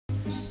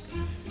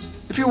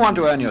If you want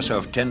to earn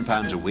yourself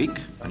 £10 a week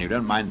and you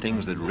don't mind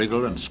things that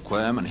wriggle and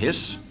squirm and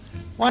hiss,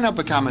 why not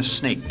become a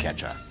snake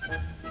catcher?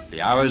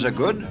 The hours are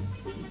good,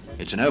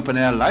 it's an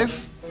open-air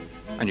life,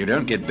 and you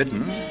don't get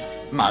bitten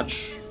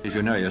much if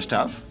you know your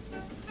stuff.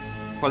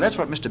 Well, that's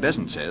what Mr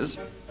Bessant says.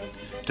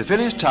 To fill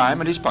his time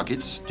and his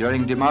pockets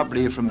during demob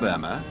leave from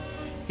Burma,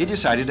 he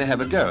decided to have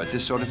a go at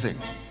this sort of thing.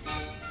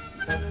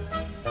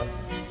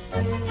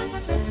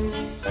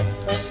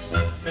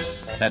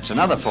 That's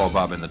another 4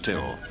 bob in the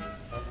till.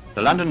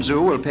 The London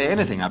Zoo will pay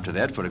anything up to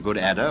that for a good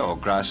adder or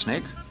grass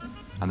snake,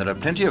 and there are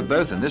plenty of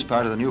both in this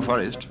part of the New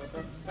Forest.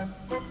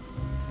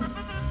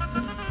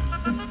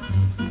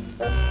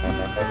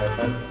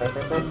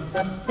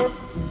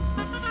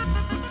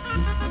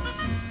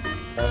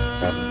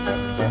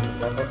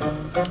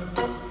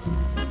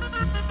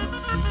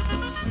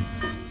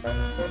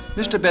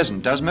 Mr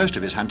Bessant does most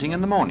of his hunting in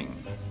the morning.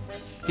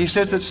 He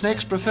says that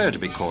snakes prefer to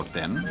be caught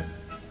then.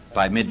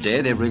 By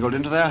midday they've wriggled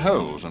into their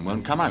holes and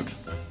won't come out.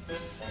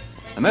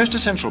 The most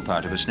essential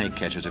part of a snake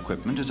catcher's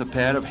equipment is a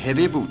pair of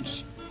heavy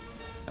boots.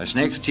 A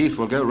snake's teeth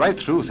will go right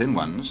through thin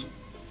ones,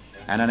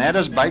 and an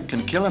adder's bite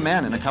can kill a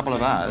man in a couple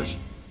of hours.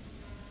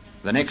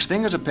 The next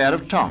thing is a pair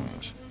of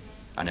tongs,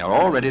 and you're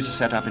all ready to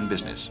set up in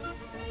business.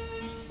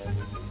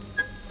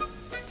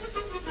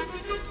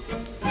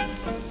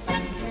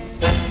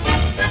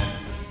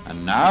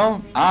 And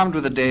now, armed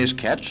with a day's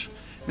catch,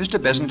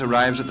 Mr Bessant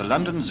arrives at the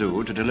London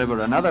Zoo to deliver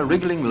another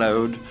wriggling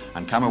load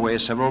and come away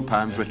several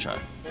pounds richer.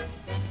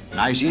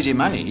 Nice easy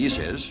money, he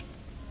says.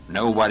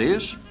 No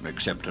worries,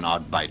 except an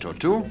odd bite or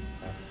two.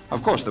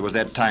 Of course, there was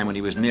that time when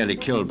he was nearly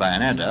killed by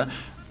an adder,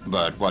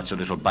 but what's a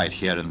little bite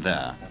here and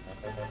there?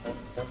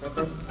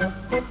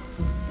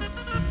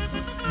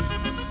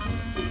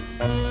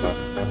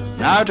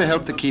 Now to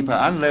help the keeper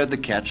unload the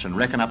catch and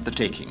reckon up the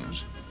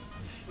takings.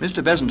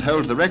 Mr Bessant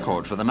holds the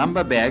record for the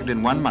number bagged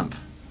in 1 month.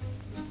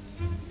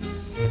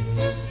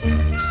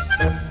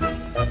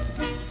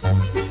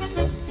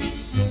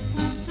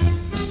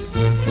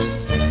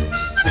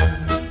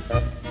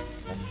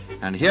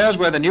 And here's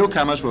where the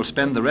newcomers will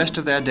spend the rest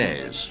of their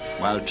days,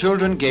 while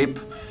children gape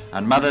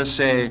and mothers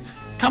say,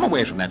 "Come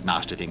away from that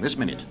nasty thing this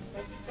minute."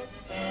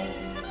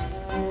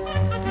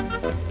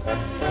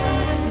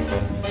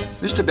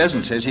 Mr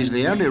Bessant says he's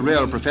the only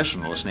real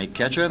professional snake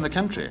catcher in the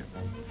country.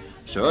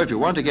 So if you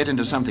want to get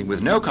into something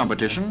with no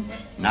competition,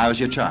 now's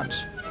your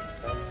chance.